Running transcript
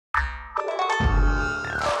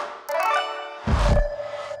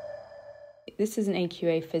This is an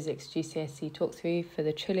AQA Physics GCSE talk-through for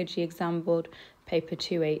the Trilogy exam board, paper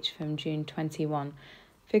 2H from June 21.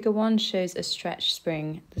 Figure 1 shows a stretched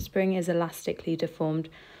spring. The spring is elastically deformed.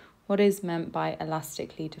 What is meant by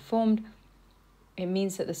elastically deformed? It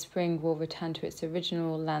means that the spring will return to its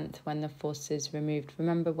original length when the force is removed.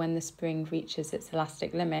 Remember, when the spring reaches its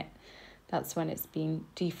elastic limit, that's when it's been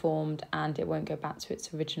deformed and it won't go back to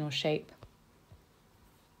its original shape.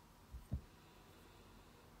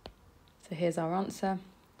 So here's our answer.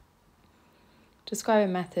 Describe a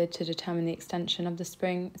method to determine the extension of the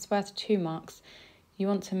spring. It's worth 2 marks. You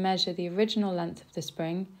want to measure the original length of the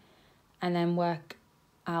spring and then work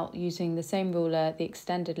out using the same ruler the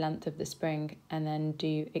extended length of the spring, and then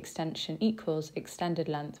do extension equals extended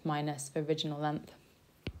length minus original length.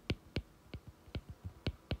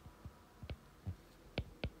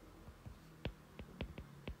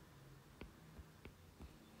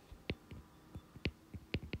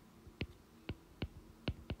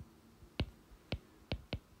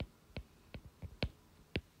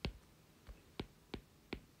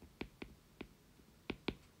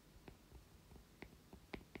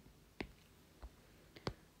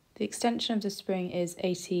 The extension of the spring is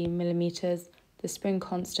 80 millimeters. The spring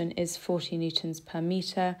constant is 40 newtons per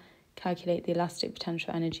meter. Calculate the elastic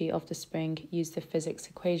potential energy of the spring. Use the physics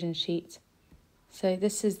equation sheet. So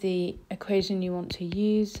this is the equation you want to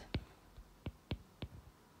use.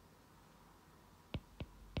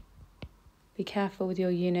 Be careful with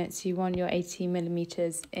your units. You want your 80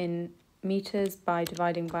 millimeters in meters by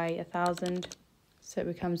dividing by 1,000. So it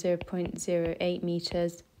becomes 0.08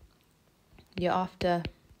 meters. You're after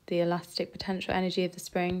the elastic potential energy of the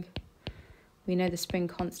spring. We know the spring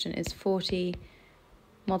constant is 40,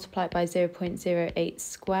 multiply it by 0.08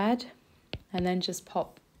 squared, and then just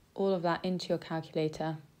pop all of that into your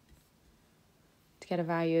calculator to get a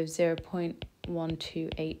value of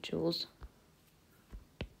 0.128 joules.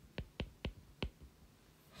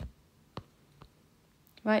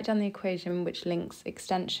 Write down the equation which links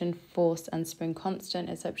extension, force, and spring constant.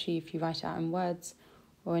 It's up to you if you write it out in words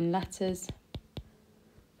or in letters.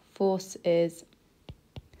 Force is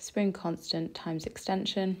spring constant times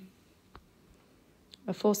extension.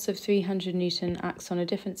 A force of 300 Newton acts on a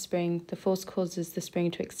different spring. The force causes the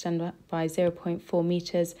spring to extend by 0.4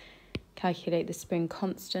 meters. Calculate the spring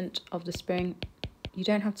constant of the spring. You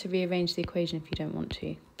don't have to rearrange the equation if you don't want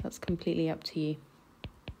to. That's completely up to you.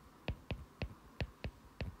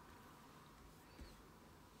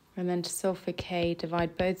 And then to solve for k,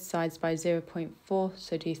 divide both sides by 0.4,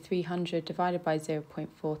 so do 300 divided by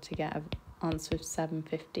 0.4 to get an answer of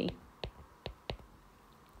 750.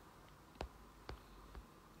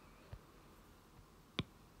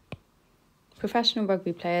 Professional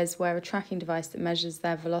rugby players wear a tracking device that measures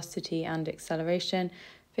their velocity and acceleration.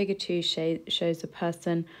 Figure 2 shows a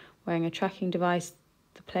person wearing a tracking device.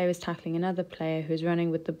 The player is tackling another player who is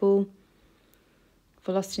running with the ball.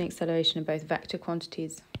 Velocity and acceleration are both vector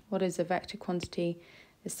quantities. What is a vector quantity?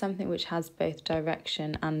 It's something which has both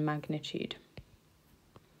direction and magnitude.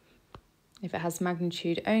 If it has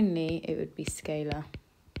magnitude only, it would be scalar.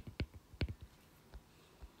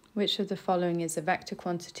 Which of the following is a vector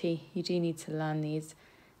quantity? You do need to learn these.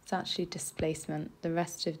 It's actually displacement. The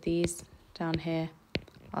rest of these down here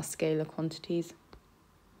are scalar quantities.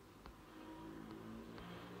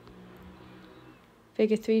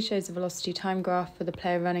 Figure 3 shows a velocity time graph for the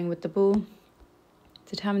player running with the ball.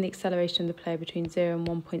 Determine the acceleration of the player between 0 and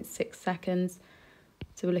 1.6 seconds.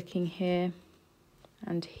 So we're looking here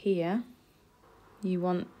and here. You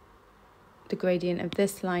want the gradient of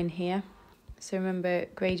this line here. So remember,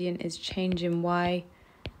 gradient is change in y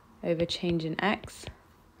over change in x.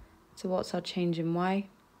 So what's our change in y?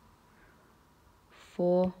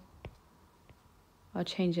 4. Our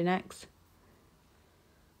change in x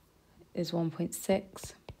is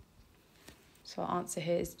 1.6. So our answer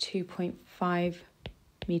here is 2.5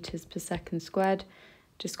 meters per second squared.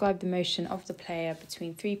 Describe the motion of the player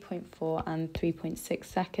between 3.4 and 3.6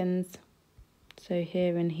 seconds. So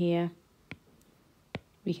here and here,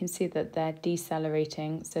 we can see that they're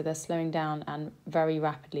decelerating, so they're slowing down and very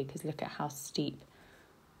rapidly, because look at how steep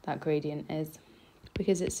that gradient is.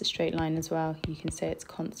 Because it's a straight line as well, you can say it's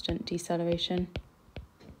constant deceleration.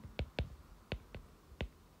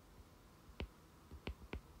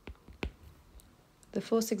 The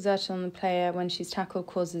force exerted on the player when she's tackled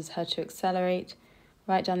causes her to accelerate.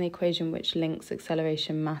 Write down the equation which links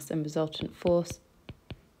acceleration, mass, and resultant force.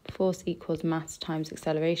 Force equals mass times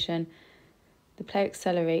acceleration. The player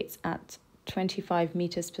accelerates at 25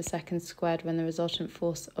 meters per second squared when the resultant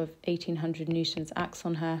force of 1800 newtons acts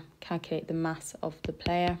on her. Calculate the mass of the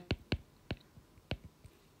player.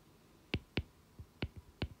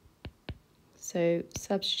 So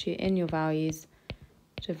substitute in your values,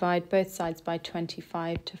 divide both sides by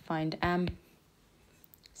 25 to find m.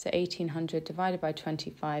 So 1800 divided by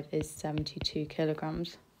 25 is 72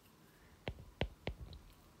 kilograms.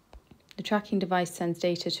 The tracking device sends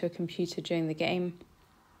data to a computer during the game.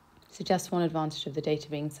 So just one advantage of the data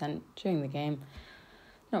being sent during the game.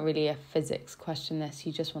 Not really a physics question this,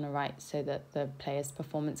 you just want to write so that the player's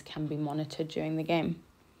performance can be monitored during the game.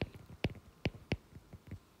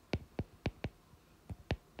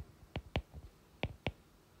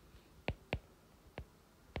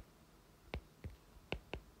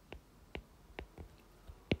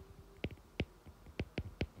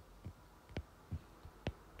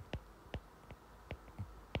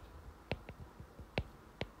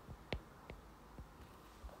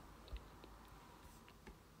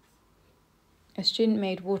 A student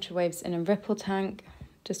made water waves in a ripple tank.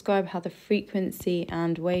 Describe how the frequency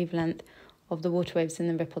and wavelength of the water waves in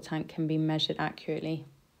the ripple tank can be measured accurately.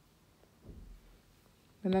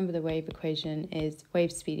 Remember the wave equation is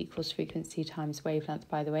wave speed equals frequency times wavelength,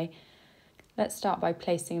 by the way. Let's start by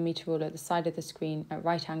placing a meter ruler at the side of the screen at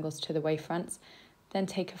right angles to the wavefronts. Then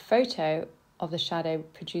take a photo of the shadow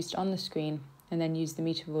produced on the screen and then use the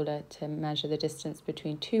meter ruler to measure the distance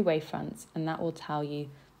between two wavefronts, and that will tell you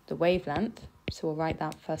the wavelength. So we'll write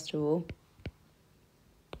that first of all.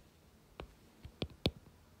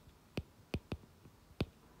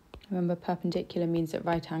 Remember, perpendicular means at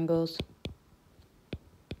right angles.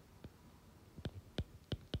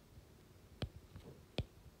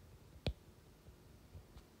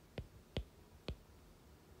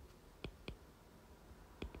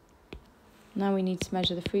 Now we need to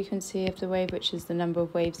measure the frequency of the wave, which is the number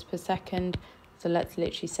of waves per second. So let's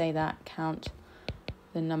literally say that, count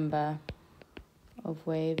the number of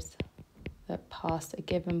waves that pass a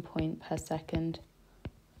given point per second.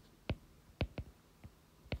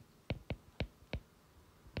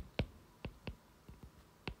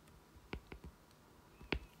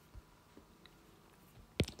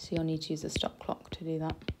 So you'll need to use a stop clock to do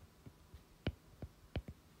that.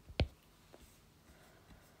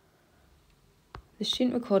 The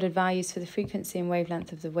student recorded values for the frequency and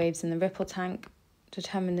wavelength of the waves in the ripple tank.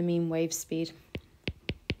 Determine the mean wave speed.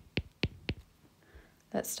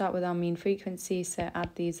 Let's start with our mean frequency, so add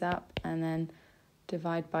these up and then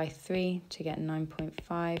divide by 3 to get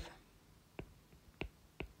 9.5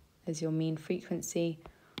 as your mean frequency.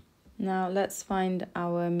 Now let's find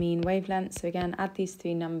our mean wavelength. So again, add these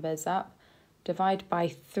three numbers up, divide by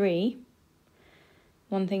 3.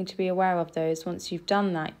 One thing to be aware of though is once you've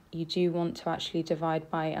done that, you do want to actually divide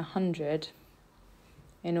by 100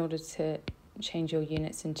 in order to change your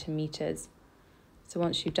units into meters. So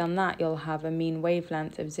once you've done that, you'll have a mean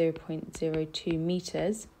wavelength of 0.02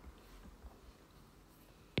 meters.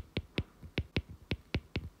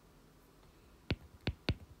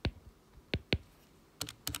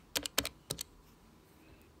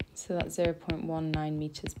 So that's 0.19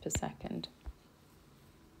 meters per second.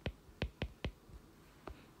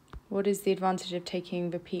 What is the advantage of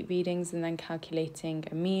taking repeat readings and then calculating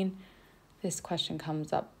a mean? This question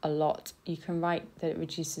comes up a lot. You can write that it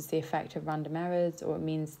reduces the effect of random errors, or it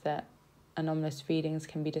means that anomalous readings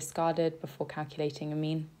can be discarded before calculating a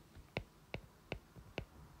mean.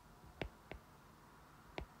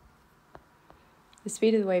 The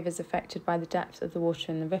speed of the wave is affected by the depth of the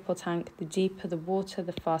water in the ripple tank. The deeper the water,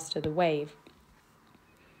 the faster the wave.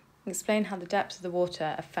 Explain how the depth of the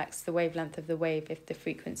water affects the wavelength of the wave if the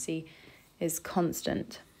frequency is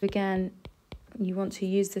constant. Again, you want to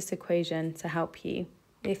use this equation to help you.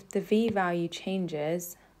 If the V value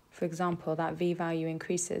changes, for example, that V value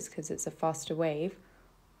increases because it's a faster wave,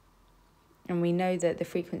 and we know that the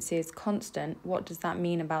frequency is constant, what does that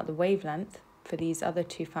mean about the wavelength for these other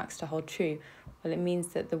two facts to hold true? Well, it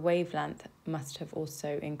means that the wavelength must have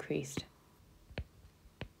also increased.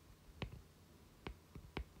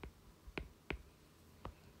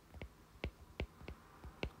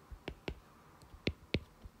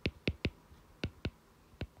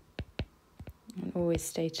 And always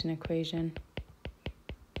state an equation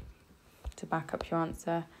to back up your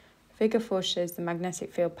answer. Figure 4 shows the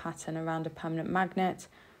magnetic field pattern around a permanent magnet.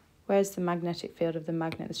 Where is the magnetic field of the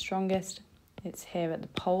magnet the strongest? It's here at the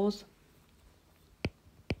poles.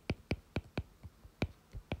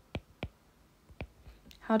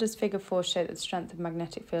 How does figure 4 show that the strength of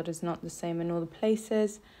magnetic field is not the same in all the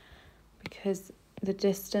places? Because the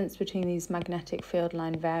distance between these magnetic field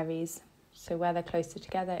line varies. So where they're closer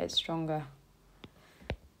together, it's stronger.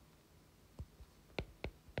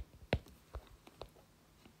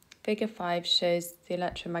 Figure 5 shows the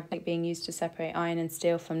electromagnet being used to separate iron and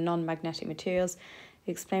steel from non-magnetic materials.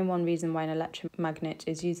 Explain one reason why an electromagnet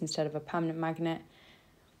is used instead of a permanent magnet.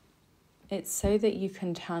 It's so that you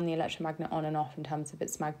can turn the electromagnet on and off in terms of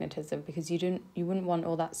its magnetism, because you wouldn't want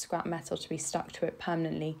all that scrap metal to be stuck to it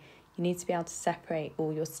permanently. You need to be able to separate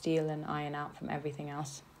all your steel and iron out from everything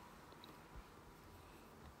else.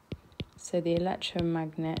 So the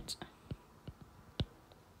electromagnet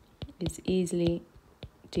is easily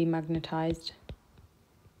demagnetized,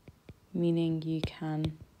 meaning you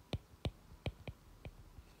can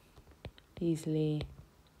easily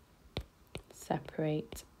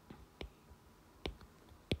separate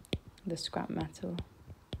the scrap metal.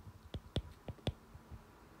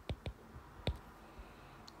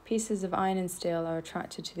 Pieces of iron and steel are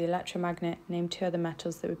attracted to the electromagnet. Name 2 other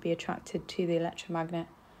metals that would be attracted to the electromagnet.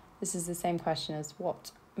 This is the same question as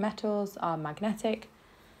what metals are magnetic.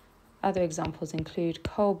 Other examples include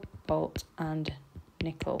cobalt and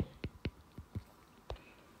nickel.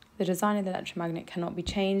 The design of the electromagnet cannot be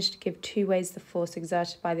changed. Give 2 ways the force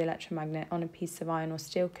exerted by the electromagnet on a piece of iron or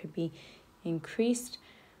steel could be increased.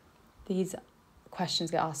 These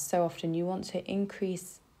questions get asked so often. You want to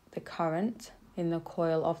increase the current in the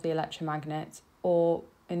coil of the electromagnet, or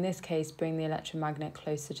in this case, bring the electromagnet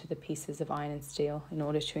closer to the pieces of iron and steel in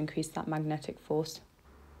order to increase that magnetic force.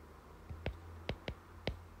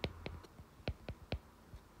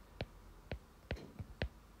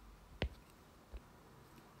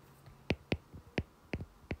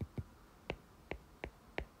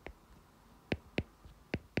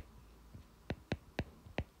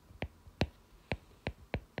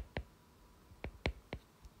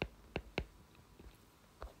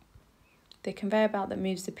 The conveyor belt that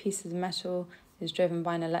moves the pieces of metal is driven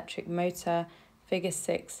by an electric motor. Figure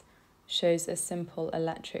 6 shows a simple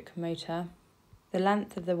electric motor. The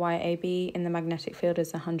length of the YAB in the magnetic field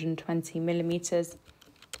is 120 millimeters.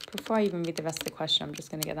 Before I even read the rest of the question, I'm just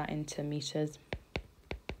going to get that into meters.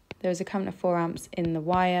 There is a current of 4 amps in the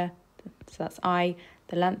wire, so that's I.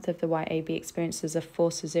 The length of the YAB experiences a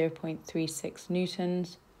force of 0.36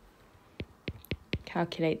 newtons.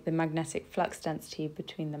 Calculate the magnetic flux density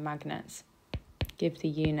between the magnets. Give the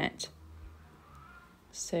unit.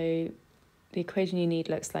 So the equation you need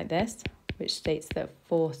looks like this, which states that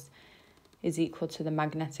force is equal to the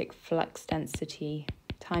magnetic flux density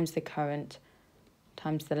times the current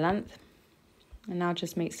times the length. And now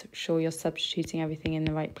just make sure you're substituting everything in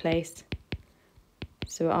the right place.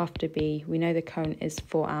 So after B, we know the current is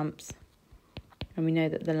 4 amps, and we know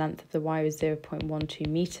that the length of the wire is 0.12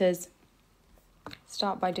 meters.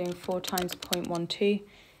 Start by doing 4 times 0.12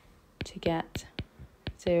 to get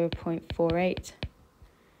 0.48,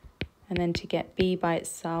 and then to get B by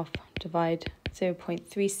itself, divide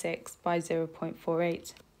 0.36 by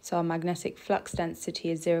 0.48. So our magnetic flux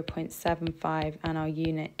density is 0.75 and our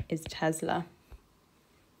unit is Tesla.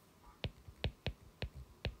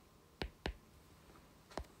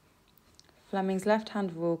 Fleming's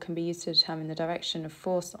left-hand rule can be used to determine the direction of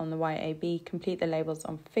force on the YAB. Complete the labels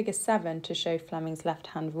on figure 7 to show Fleming's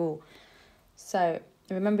left-hand rule. So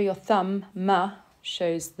remember your thumb, M,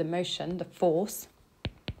 shows the motion, the force.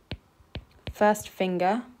 First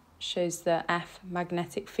finger shows the F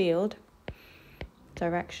magnetic field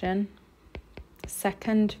direction.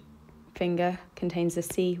 Second finger contains the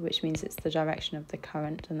C, which means it's the direction of the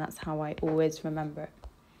current, and that's how I always remember it.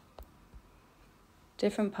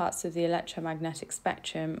 Different parts of the electromagnetic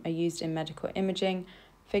spectrum are used in medical imaging.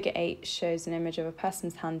 Figure 8 shows an image of a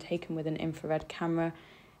person's hand taken with an infrared camera.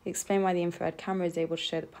 Explain why the infrared camera is able to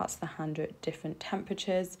show the parts of the hand are at different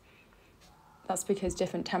temperatures. That's because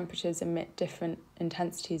different temperatures emit different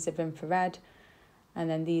intensities of infrared, and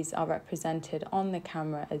then these are represented on the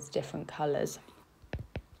camera as different colours.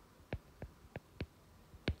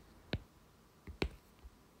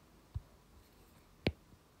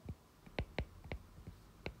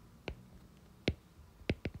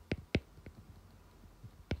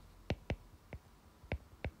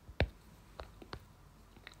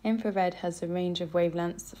 Infrared has a range of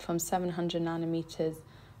wavelengths from 700 nanometers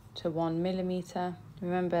to 1 millimeter.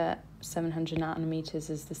 Remember, 700 nanometers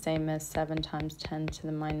is the same as 7 times 10 to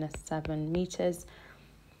the minus 7 meters.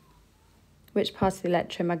 Which part of the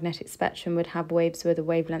electromagnetic spectrum would have waves with a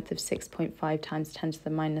wavelength of 6.5 times 10 to the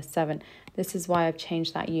minus 7? This is why I've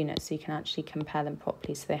changed that unit, so you can actually compare them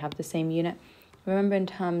properly so they have the same unit. Remember, in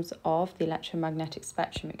terms of the electromagnetic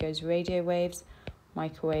spectrum, it goes radio waves,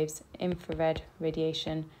 microwaves, infrared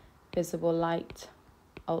radiation, visible light,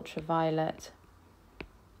 ultraviolet,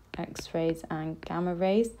 X-rays and gamma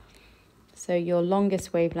rays. So your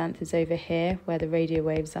longest wavelength is over here where the radio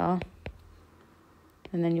waves are,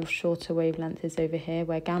 and then your shorter wavelength is over here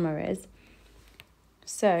where gamma is.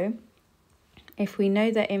 So if we know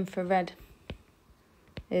that infrared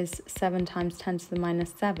is 7 times 10 to the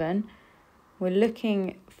minus 7. We're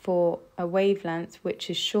looking for a wavelength which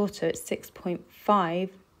is shorter at 6.5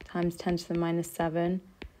 times 10 to the minus 7,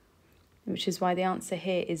 which is why the answer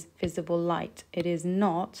here is visible light. It is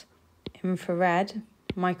not infrared,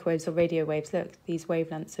 microwaves or radio waves. Look, these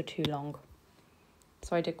wavelengths are too long.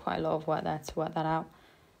 So I did quite a lot of work there to work that out.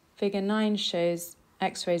 Figure 9 shows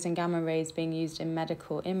X-rays and gamma rays being used in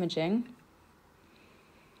medical imaging.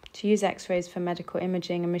 To use X-rays for medical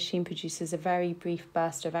imaging, a machine produces a very brief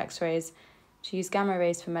burst of X-rays. To use gamma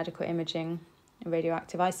rays for medical imaging, a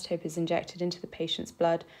radioactive isotope is injected into the patient's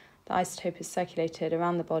blood. The isotope is circulated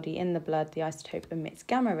around the body. In the blood, the isotope emits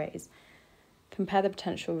gamma rays. Compare the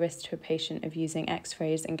potential risk to a patient of using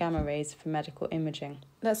X-rays and gamma rays for medical imaging.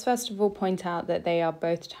 Let's first of all point out that they are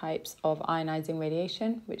both types of ionizing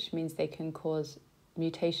radiation, which means they can cause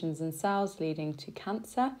mutations in cells leading to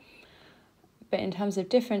cancer. But in terms of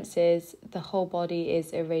differences, the whole body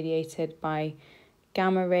is irradiated by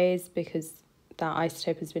gamma rays because that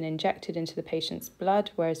isotope has been injected into the patient's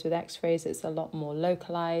blood, whereas with X-rays it's a lot more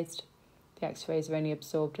localized. The X-rays are only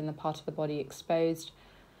absorbed in the part of the body exposed.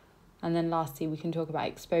 And then lastly, we can talk about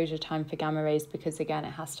exposure time for gamma rays because again,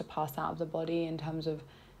 it has to pass out of the body in terms of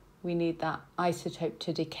we need that isotope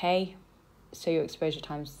to decay. So your exposure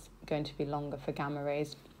time is going to be longer for gamma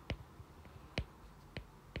rays.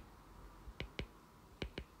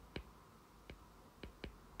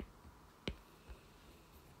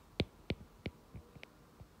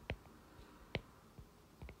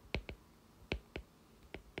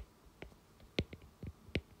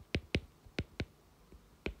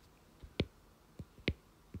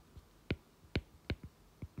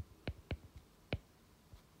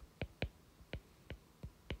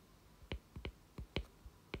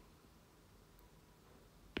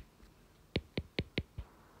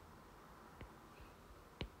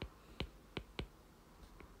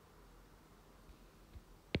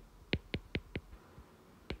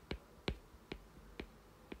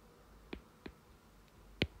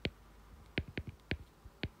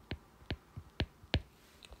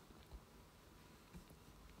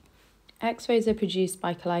 X-rays are produced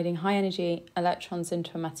by colliding high-energy electrons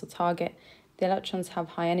into a metal target. The electrons have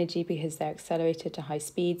high energy because they're accelerated to high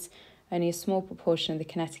speeds. Only a small proportion of the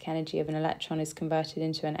kinetic energy of an electron is converted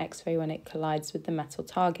into an X-ray when it collides with the metal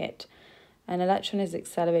target. An electron is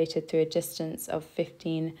accelerated through a distance of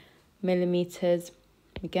 15 millimeters.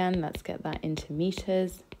 Again, let's get that into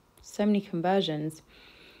meters. So many conversions.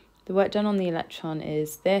 The work done on the electron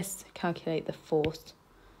is this. Calculate the force.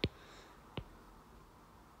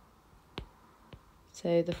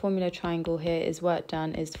 So the formula triangle here is work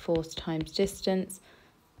done is force times distance.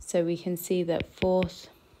 So we can see that force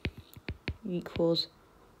equals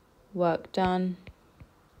work done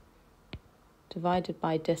divided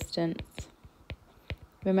by distance.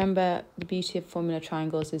 Remember, the beauty of formula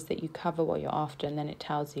triangles is that you cover what you're after and then it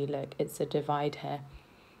tells you, look, it's a divide here.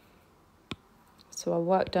 So our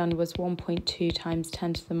work done was 1.2 times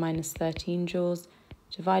 10 to the minus 13 joules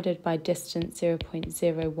divided by distance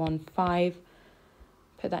 0.015.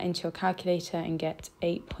 Put that into your calculator and get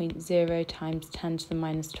 8.0 times 10 to the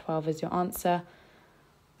minus 12 as your answer.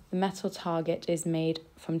 The metal target is made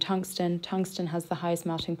from tungsten. Tungsten has the highest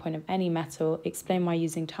melting point of any metal. Explain why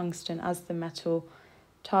using tungsten as the metal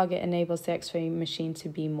target enables the X-ray machine to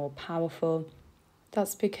be more powerful.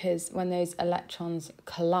 That's because when those electrons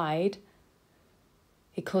collide,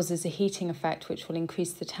 it causes a heating effect which will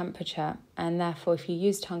increase the temperature, and therefore if you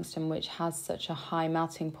use tungsten, which has such a high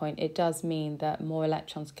melting point, it does mean that more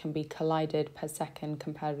electrons can be collided per second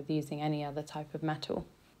compared with using any other type of metal.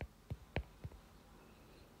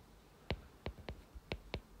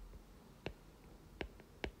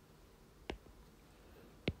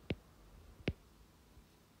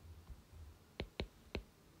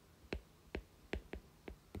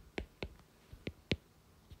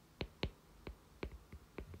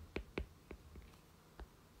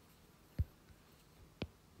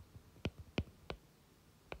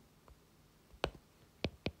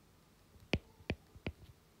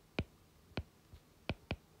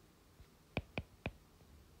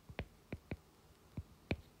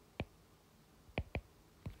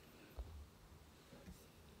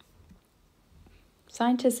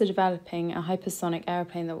 Scientists are developing a hypersonic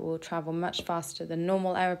aeroplane that will travel much faster than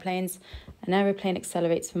normal aeroplanes. An aeroplane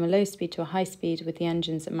accelerates from a low speed to a high speed with the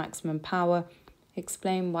engines at maximum power.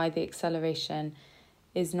 Explain why the acceleration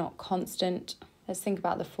is not constant. Let's think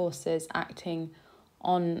about the forces acting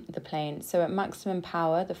on the plane. So at maximum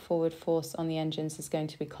power, the forward force on the engines is going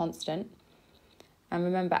to be constant. And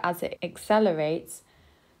remember, as it accelerates,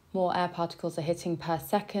 more air particles are hitting per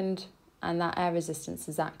second and that air resistance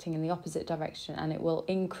is acting in the opposite direction, and it will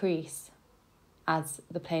increase as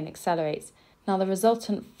the plane accelerates. Now the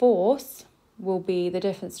resultant force will be the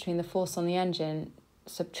difference between the force on the engine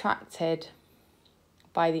subtracted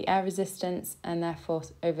by the air resistance, and therefore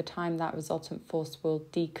over time that resultant force will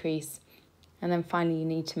decrease. And then finally you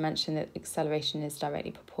need to mention that acceleration is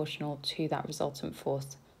directly proportional to that resultant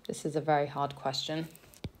force. This is a very hard question.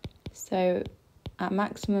 So at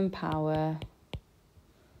maximum power,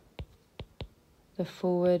 the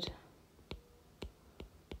forward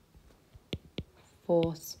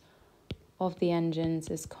force of the engines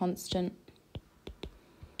is constant.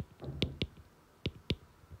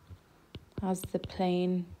 As the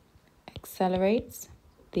plane accelerates,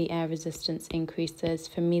 the air resistance increases.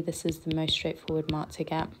 For me, this is the most straightforward mark to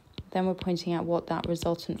get. Then we're pointing out what that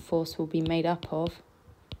resultant force will be made up of.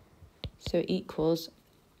 So it equals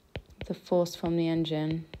the force from the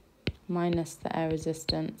engine minus the air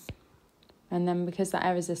resistance. And then because the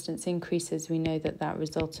air resistance increases, we know that that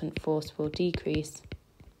resultant force will decrease,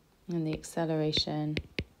 and the acceleration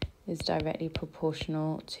is directly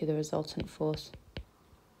proportional to the resultant force.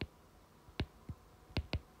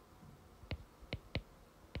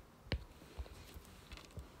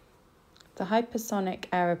 The hypersonic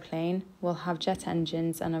aeroplane will have jet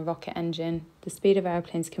engines and a rocket engine. The speed of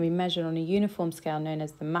aeroplanes can be measured on a uniform scale known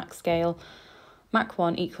as the Mach scale. Mach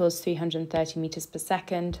 1 equals 330 meters per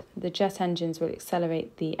second. The jet engines will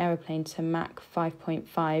accelerate the aeroplane to Mach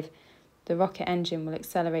 5.5. The rocket engine will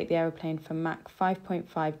accelerate the aeroplane from Mach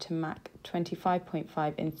 5.5 to Mach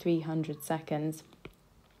 25.5 in 300 seconds.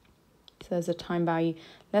 So there's a time value.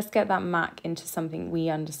 Let's get that Mach into something we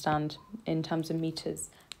understand in terms of meters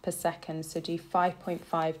per second. So do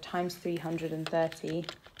 5.5 times 330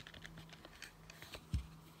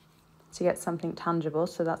 to get something tangible.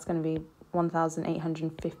 So that's going to be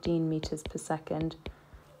 1,815 meters per second.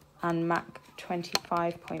 And Mach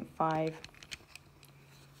 25.5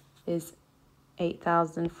 is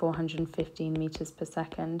 8,415 meters per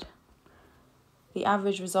second. The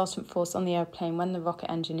average resultant force on the airplane when the rocket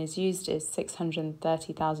engine is used is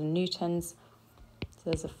 630,000 newtons. So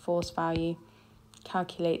there's a force value.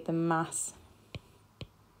 Calculate the mass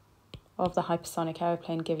of the hypersonic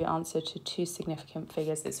aeroplane. Give your answer to two significant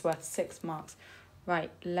figures. It's worth 6 marks.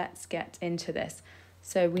 Right, let's get into this.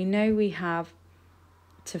 So we know we have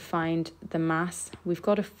to find the mass. We've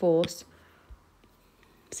got a force.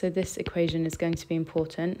 So this equation is going to be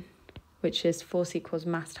important, which is force equals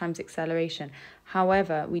mass times acceleration.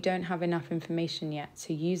 However, we don't have enough information yet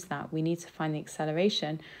to use that. We need to find the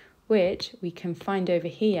acceleration, which we can find over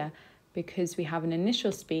here because we have an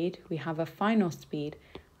initial speed, we have a final speed,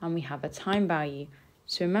 and we have a time value.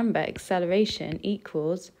 So remember, acceleration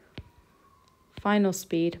equals final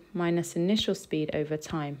speed minus initial speed over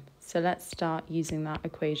time. So let's start using that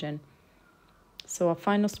equation. So our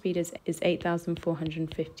final speed is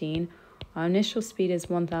 8,415. Our initial speed is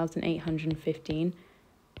 1,815.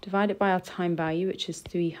 Divide it by our time value, which is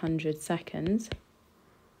 300 seconds,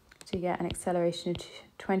 to get an acceleration of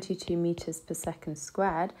 22 meters per second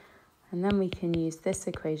squared. And then we can use this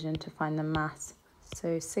equation to find the mass.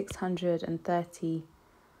 So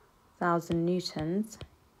 630,000 newtons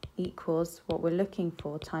equals what we're looking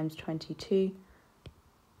for times 22.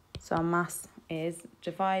 So our mass is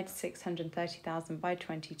divide 630,000 by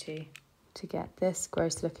 22 to get this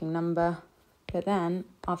gross looking number. But then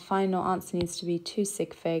our final answer needs to be 2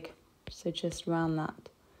 sig fig. So just round that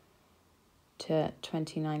to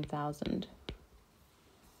 29,000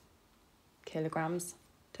 kilograms.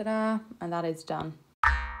 Ta-da! And that is done.